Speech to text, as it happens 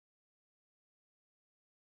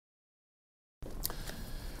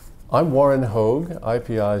I'm Warren Hogue,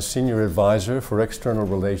 IPI's Senior Advisor for External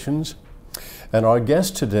Relations, and our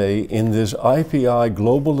guest today in this IPI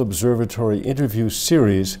Global Observatory interview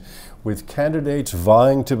series with candidates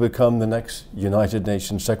vying to become the next United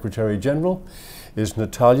Nations Secretary General is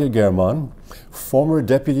Natalia Gherman, former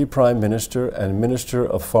Deputy Prime Minister and Minister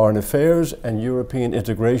of Foreign Affairs and European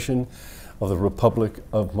Integration of the Republic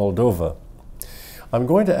of Moldova. I'm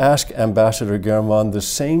going to ask Ambassador Gherman the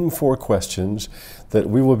same 4 questions that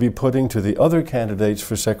we will be putting to the other candidates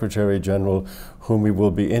for Secretary General whom we will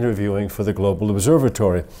be interviewing for the Global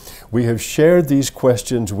Observatory. We have shared these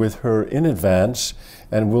questions with her in advance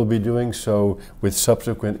and will be doing so with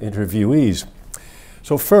subsequent interviewees.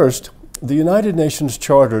 So first, the United Nations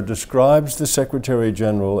Charter describes the Secretary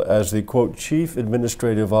General as the, quote, Chief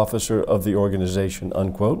Administrative Officer of the organization,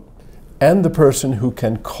 unquote, and the person who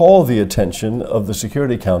can call the attention of the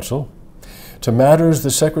Security Council to matters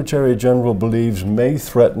the Secretary General believes may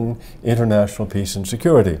threaten international peace and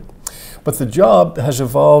security. But the job has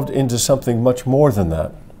evolved into something much more than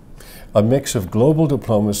that, a mix of global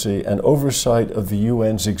diplomacy and oversight of the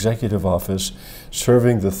UN's Executive Office,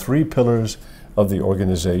 serving the 3 pillars of the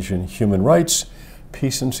organization: human rights,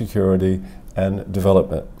 peace and security, and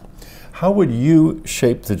development. How would you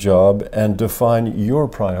shape the job and define your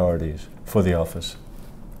priorities for the office?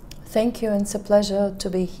 Thank you, and it's a pleasure to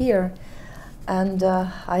be here. And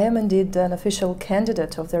I am indeed an official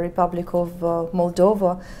candidate of the Republic of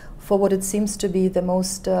Moldova for what it seems to be the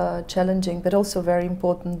most challenging but also very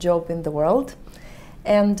important job in the world.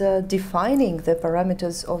 And defining the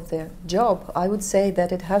parameters of the job, I would say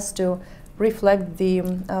that it has to reflect the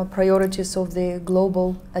priorities of the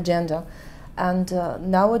global agenda. And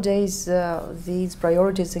nowadays, these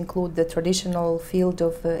priorities include the traditional field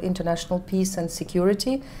of international peace and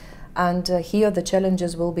security. And here the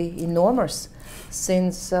challenges will be enormous,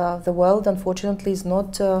 since the world, unfortunately, is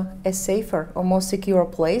not a safer or more secure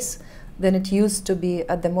place than it used to be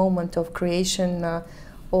at the moment of creation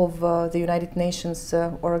of the United Nations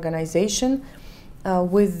organization,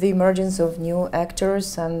 with the emergence of new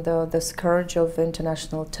actors and the scourge of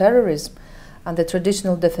international terrorism. And the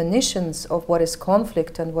traditional definitions of what is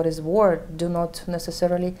conflict and what is war do not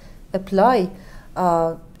necessarily apply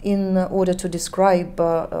in order to describe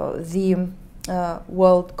the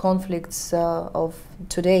world conflicts of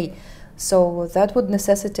today. So that would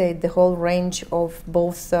necessitate the whole range of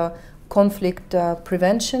both conflict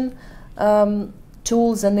prevention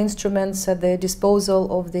tools and instruments at the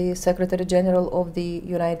disposal of the Secretary General of the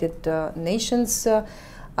United Nations,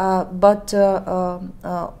 but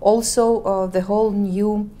also the whole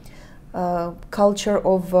new culture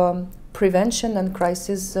of prevention and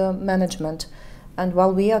crisis management. And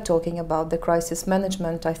while we are talking about the crisis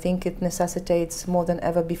management, I think it necessitates more than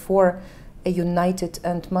ever before a united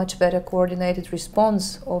and much better coordinated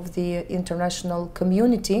response of the international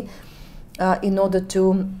community in order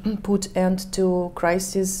to put end to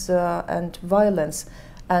crisis and violence.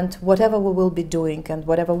 And whatever we will be doing and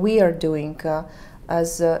whatever we are doing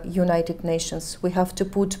as United Nations, we have to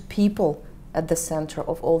put people at the center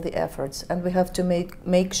of all the efforts, and we have to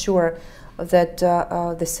make sure that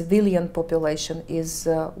the civilian population is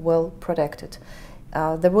well protected.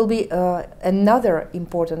 There will be another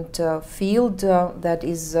important field that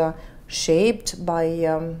is shaped by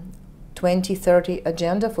 2030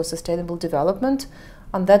 Agenda for Sustainable Development,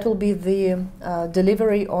 and that will be the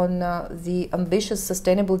delivery on the ambitious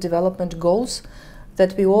sustainable development goals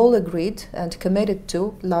that we all agreed and committed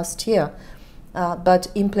to last year. But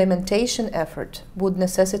implementation effort would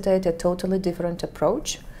necessitate a totally different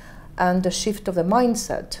approach and a shift of the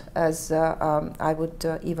mindset, as I would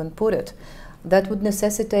even put it. That would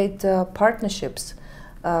necessitate partnerships,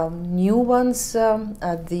 new ones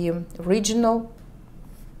at the regional,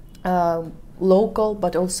 local,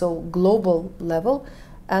 but also global level,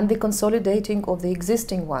 and the consolidating of the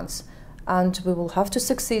existing ones. And we will have to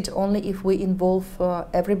succeed only if we involve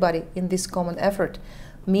everybody in this common effort,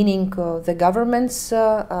 meaning the governments,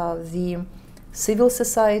 the civil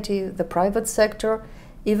society, the private sector,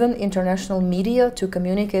 even international media, to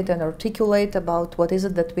communicate and articulate about what is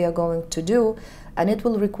it that we are going to do. And it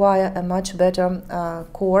will require a much better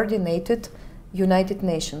coordinated United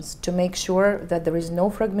Nations to make sure that there is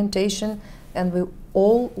no fragmentation and we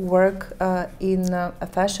all work in a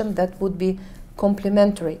fashion that would be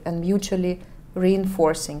complementary and mutually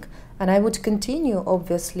reinforcing. And I would continue,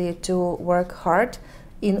 obviously, to work hard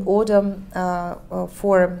in order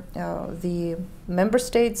for the member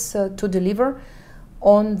states to deliver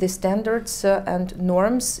on the standards and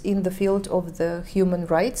norms in the field of the human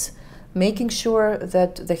rights, making sure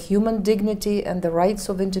that the human dignity and the rights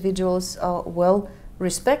of individuals are well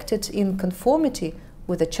respected in conformity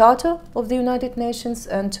with the Charter of the United Nations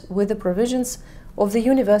and with the provisions of the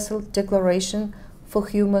Universal Declaration for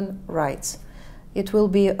Human Rights. It will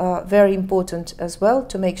be very important as well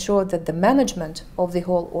to make sure that the management of the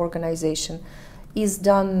whole organization is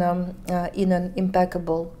done in an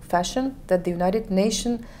impeccable fashion, that the United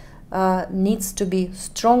Nations needs to be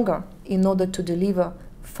stronger in order to deliver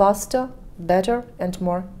faster, better and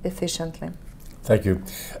more efficiently. Thank you.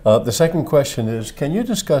 The second question is, can you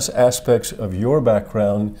discuss aspects of your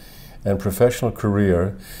background and professional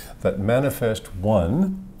career that manifest,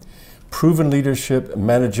 one, proven leadership,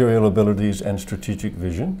 managerial abilities and strategic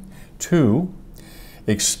vision, two,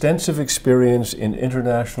 extensive experience in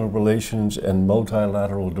international relations and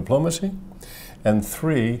multilateral diplomacy, and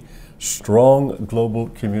three, strong global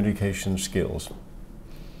communication skills?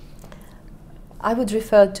 I would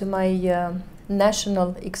refer to my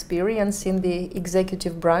national experience in the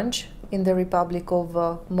executive branch in the Republic of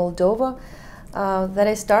Moldova, that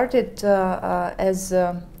I started as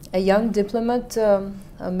a young diplomat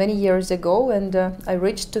many years ago, and I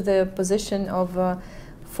reached to the position of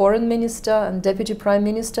foreign minister and deputy prime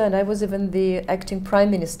minister, and I was even the acting prime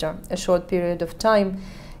minister a short period of time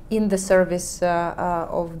in the service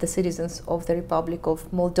of the citizens of the Republic of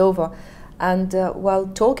Moldova. And while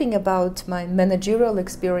talking about my managerial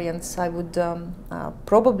experience, I would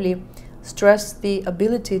probably stress the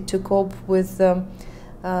ability to cope with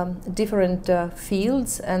different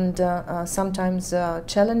fields and sometimes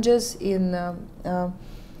challenges in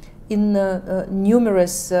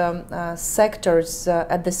numerous sectors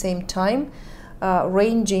at the same time,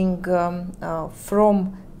 ranging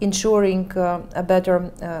from ensuring a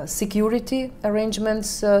better security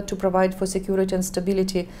arrangements to provide for security and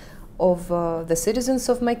stability of the citizens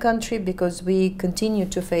of my country, because we continue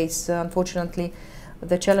to face, unfortunately,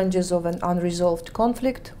 the challenges of an unresolved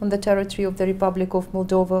conflict on the territory of the Republic of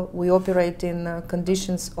Moldova. We operate in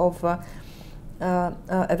conditions of a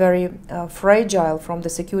very fragile, from the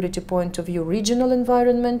security point of view, regional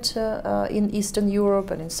environment in Eastern Europe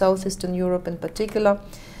and in Southeastern Europe in particular.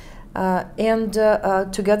 And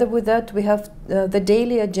together with that, we have the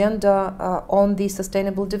daily agenda on the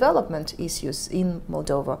sustainable development issues in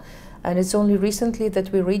Moldova. And it's only recently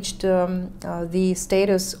that we reached the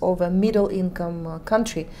status of a middle-income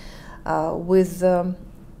country with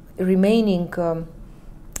remaining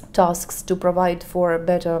tasks to provide for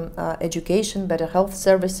better education, better health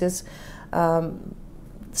services,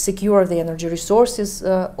 secure the energy resources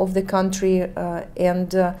of the country,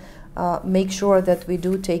 and make sure that we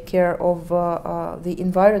do take care of the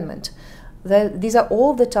environment. These are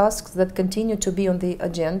all the tasks that continue to be on the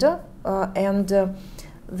agenda, and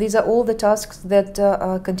these are all the tasks that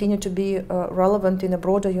continue to be relevant in a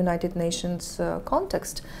broader United Nations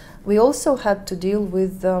context. We also had to deal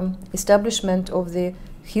with establishment of the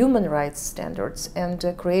human rights standards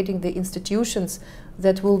and creating the institutions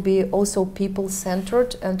that will be also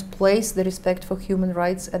people-centered and place the respect for human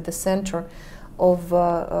rights at the center of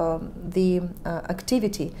the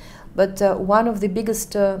activity. But one of the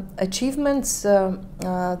biggest achievements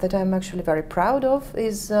that I'm actually very proud of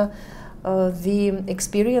is the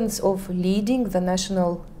experience of leading the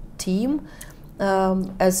national team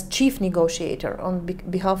as chief negotiator on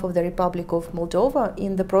behalf of the Republic of Moldova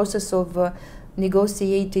in the process of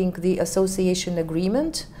negotiating the association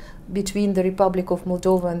agreement between the Republic of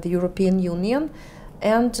Moldova and the European Union,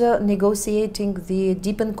 and negotiating the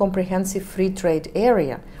deep and comprehensive free trade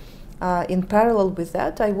area. In parallel with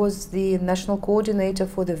that, I was the national coordinator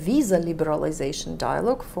for the visa liberalization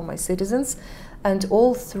dialogue for my citizens, and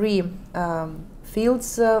all three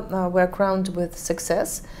fields were crowned with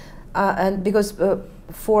success. And because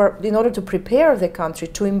in order to prepare the country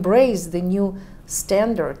to embrace the new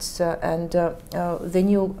standards and the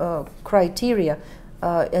new criteria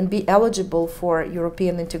and be eligible for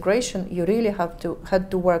European integration, you really had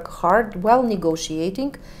to work hard while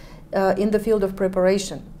negotiating in the field of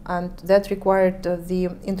preparation, and that required the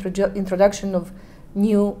introduction of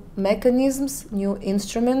new mechanisms, new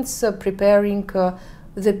instruments, preparing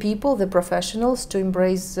the people, the professionals, to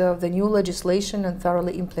embrace the new legislation and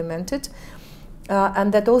thoroughly implement it.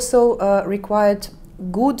 And that also required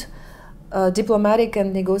good diplomatic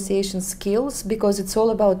and negotiation skills, because it's all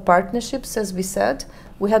about partnerships, as we said.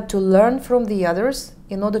 We had to learn from the others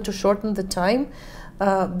in order to shorten the time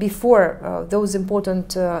before those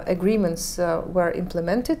important agreements were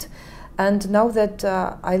implemented. And now that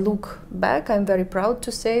I look back, I'm very proud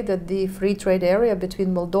to say that the free trade area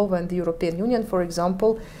between Moldova and the European Union, for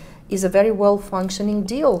example, is a very well-functioning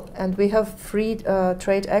deal, and we have free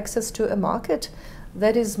trade access to a market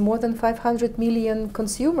that is more than 500 million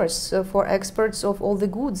consumers for exports of all the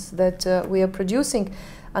goods that we are producing.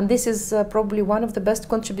 And this is probably one of the best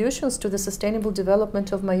contributions to the sustainable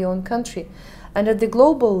development of my own country. And at the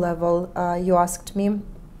global level, you asked me,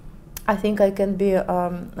 I think I can be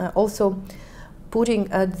also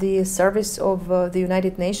putting at the service of the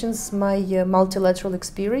United Nations my multilateral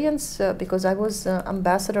experience, because I was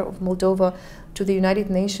ambassador of Moldova to the United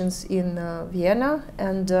Nations in Vienna,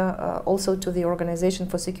 and also to the Organization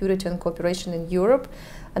for Security and Cooperation in Europe.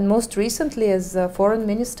 And most recently, as Foreign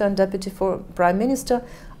Minister and Deputy Prime Minister,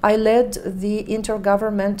 I led the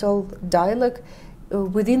intergovernmental dialogue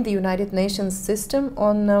within the United Nations system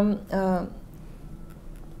on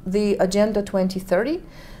the Agenda 2030.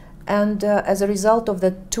 And as a result of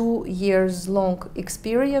the 2 years long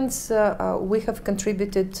experience, we have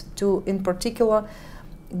contributed to, in particular,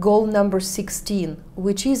 goal number 16,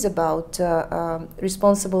 which is about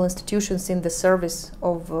responsible institutions in the service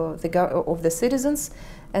of the citizens,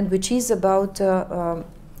 and which is about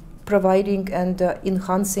providing and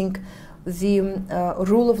enhancing the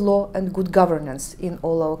rule of law and good governance in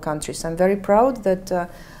all our countries. I'm very proud that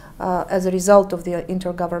as a result of the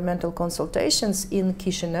intergovernmental consultations in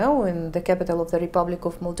Chisinau, in the capital of the Republic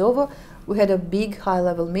of Moldova, we had a big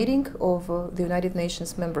high-level meeting of the United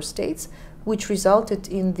Nations member states, which resulted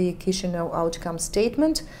in the Chisinau outcome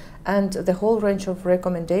statement and the whole range of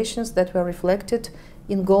recommendations that were reflected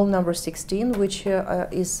in goal number 16, which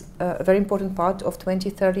is a very important part of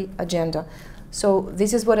 2030 agenda. So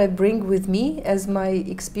this is what I bring with me as my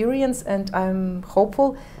experience, and I'm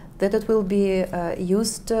hopeful that it will be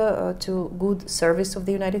used to good service of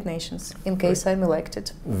the United Nations in case I'm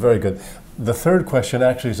elected. Very good. The third question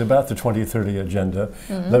actually is about the 2030 agenda.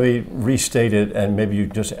 Let me restate it, and maybe you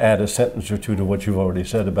just add a sentence or two to what you've already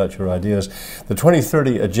said about your ideas. The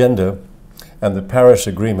 2030 agenda and the Paris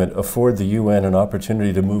Agreement afford the UN an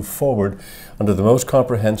opportunity to move forward under the most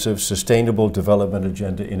comprehensive sustainable development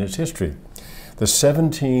agenda in its history. The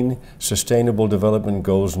 17 Sustainable Development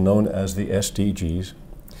Goals, known as the SDGs,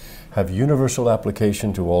 have universal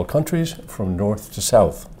application to all countries from north to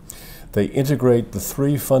south. They integrate the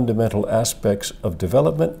 3 fundamental aspects of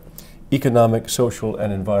development: economic, social,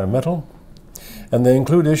 and environmental. And they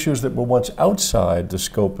include issues that were once outside the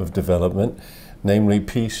scope of development, namely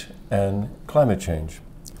peace and climate change.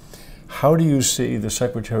 How do you see the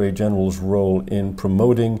Secretary General's role in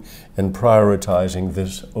promoting and prioritizing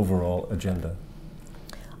this overall agenda?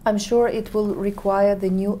 I'm sure it will require the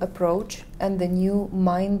new approach and the new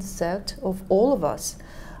mindset of all of us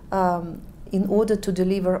in order to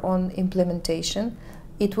deliver on implementation.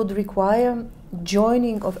 It would require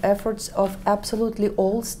joining of efforts of absolutely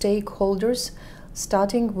all stakeholders,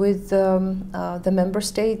 starting with the member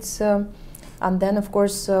states, and then of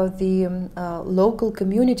course the local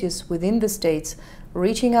communities within the states,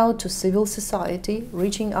 reaching out to civil society,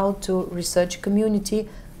 reaching out to research community,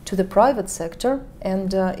 to the private sector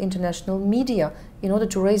and international media, in order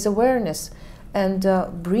to raise awareness and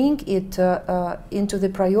bring it into the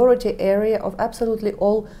priority area of absolutely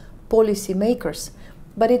all policy makers.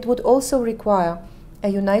 But it would also require a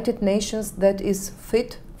United Nations that is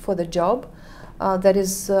fit for the job, that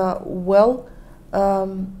is well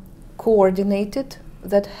coordinated,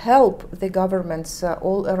 that help the governments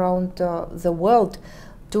all around the world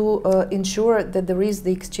to ensure that there is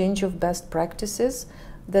the exchange of best practices,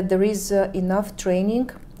 that there is enough training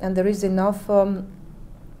and there is enough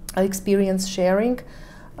experience sharing,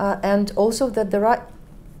 and also that there are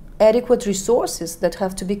adequate resources that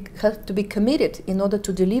have to be committed in order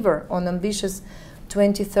to deliver on ambitious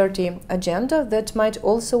 2030 agenda that might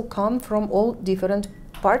also come from all different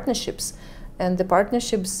partnerships. And the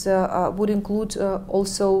partnerships would include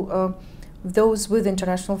also those with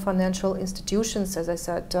international financial institutions, as I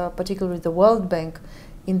said, particularly the World Bank,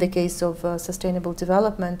 in the case of sustainable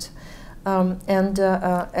development, and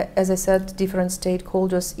as I said, different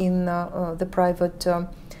stakeholders in the private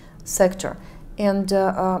sector. And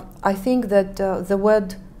I think that the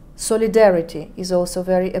word solidarity is also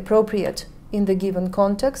very appropriate in the given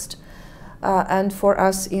context. And for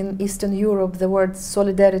us in Eastern Europe, the word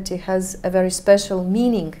solidarity has a very special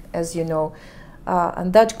meaning, as you know.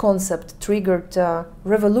 And that concept triggered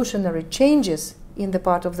revolutionary changes in the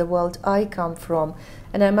part of the world I come from.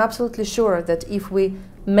 And I'm absolutely sure that if we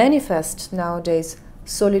manifest nowadays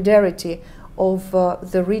solidarity of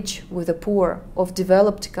the rich with the poor, of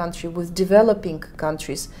developed country with developing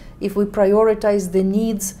countries, if we prioritize the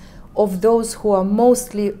needs of those who are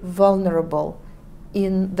mostly vulnerable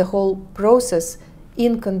in the whole process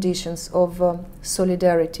in conditions of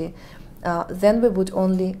solidarity, then we would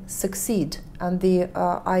only succeed. And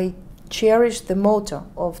I cherish the motto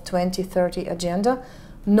of 2030 agenda: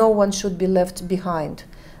 no one should be left behind.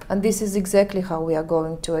 And this is exactly how we are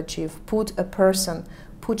going to achieve. Put a person,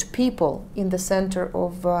 put people in the center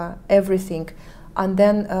of everything, and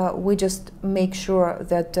then we just make sure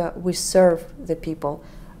that we serve the people,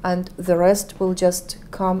 and the rest will just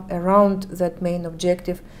come around that main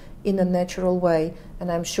objective in a natural way.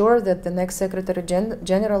 And I'm sure that the next Secretary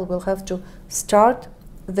General will have to start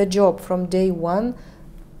the job from day one,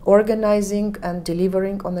 organizing and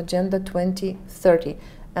delivering on Agenda 2030.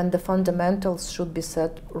 And the fundamentals should be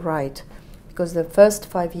set right, because the first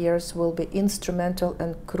 5 years will be instrumental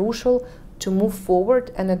and crucial to move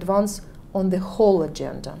forward and advance on the whole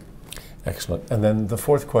agenda. Excellent. And then the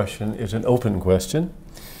fourth question is an open question.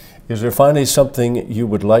 Is there finally something you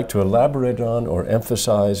would like to elaborate on or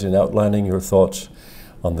emphasize in outlining your thoughts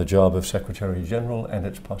on the job of Secretary General and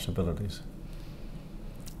its possibilities?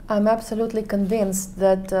 I'm absolutely convinced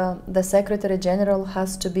that the Secretary General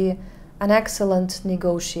has to be an excellent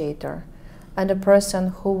negotiator and a person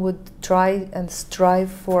who would try and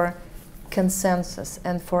strive for consensus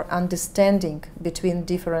and for understanding between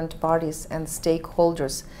different parties and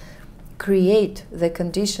stakeholders, create the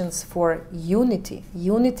conditions for unity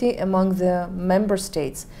among the member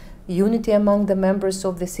states, unity among the members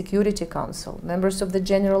of the Security Council, members of the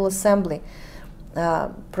General Assembly,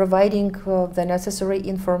 providing the necessary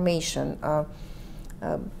information,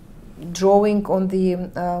 drawing on the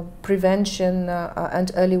prevention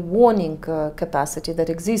and early warning capacity that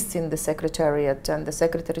exists in the Secretariat, and the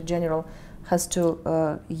Secretary General has to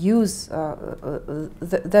use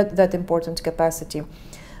that important capacity.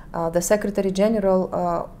 The Secretary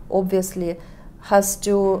General obviously has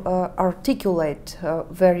to articulate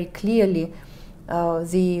very clearly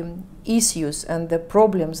the issues and the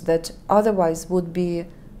problems that otherwise would be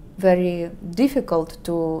very difficult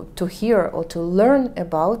to hear or to learn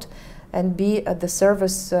about, and be at the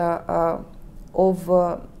service of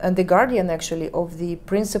and the guardian actually of the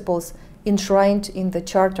principles enshrined in the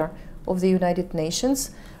Charter of the United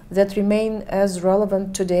Nations that remain as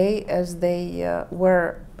relevant today as they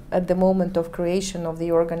were at the moment of creation of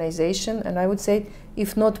the organization, and I would say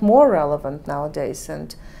if not more relevant nowadays.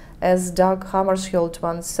 And as Dag Hammarskjöld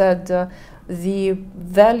once said, the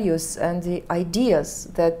values and the ideas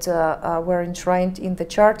that were enshrined in the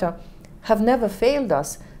Charter have never failed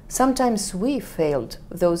us. Sometimes we failed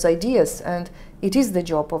those ideas, and it is the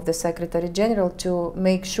job of the Secretary General to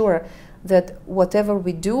make sure that whatever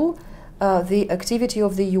we do, the activity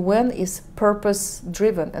of the UN is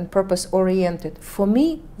purpose-driven and purpose-oriented. For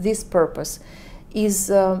me, this purpose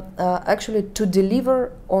is actually to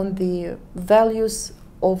deliver on the values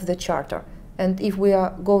of the Charter. And if we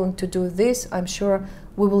are going to do this, I'm sure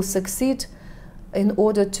we will succeed in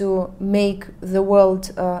order to make the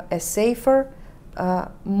world a safer,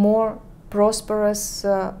 more prosperous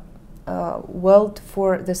world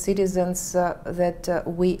for the citizens that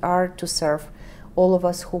we are to serve. All of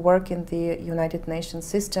us who work in the United Nations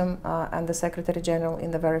system and the Secretary General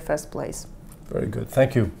in the very first place. Very good.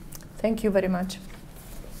 Thank you. Thank you very much.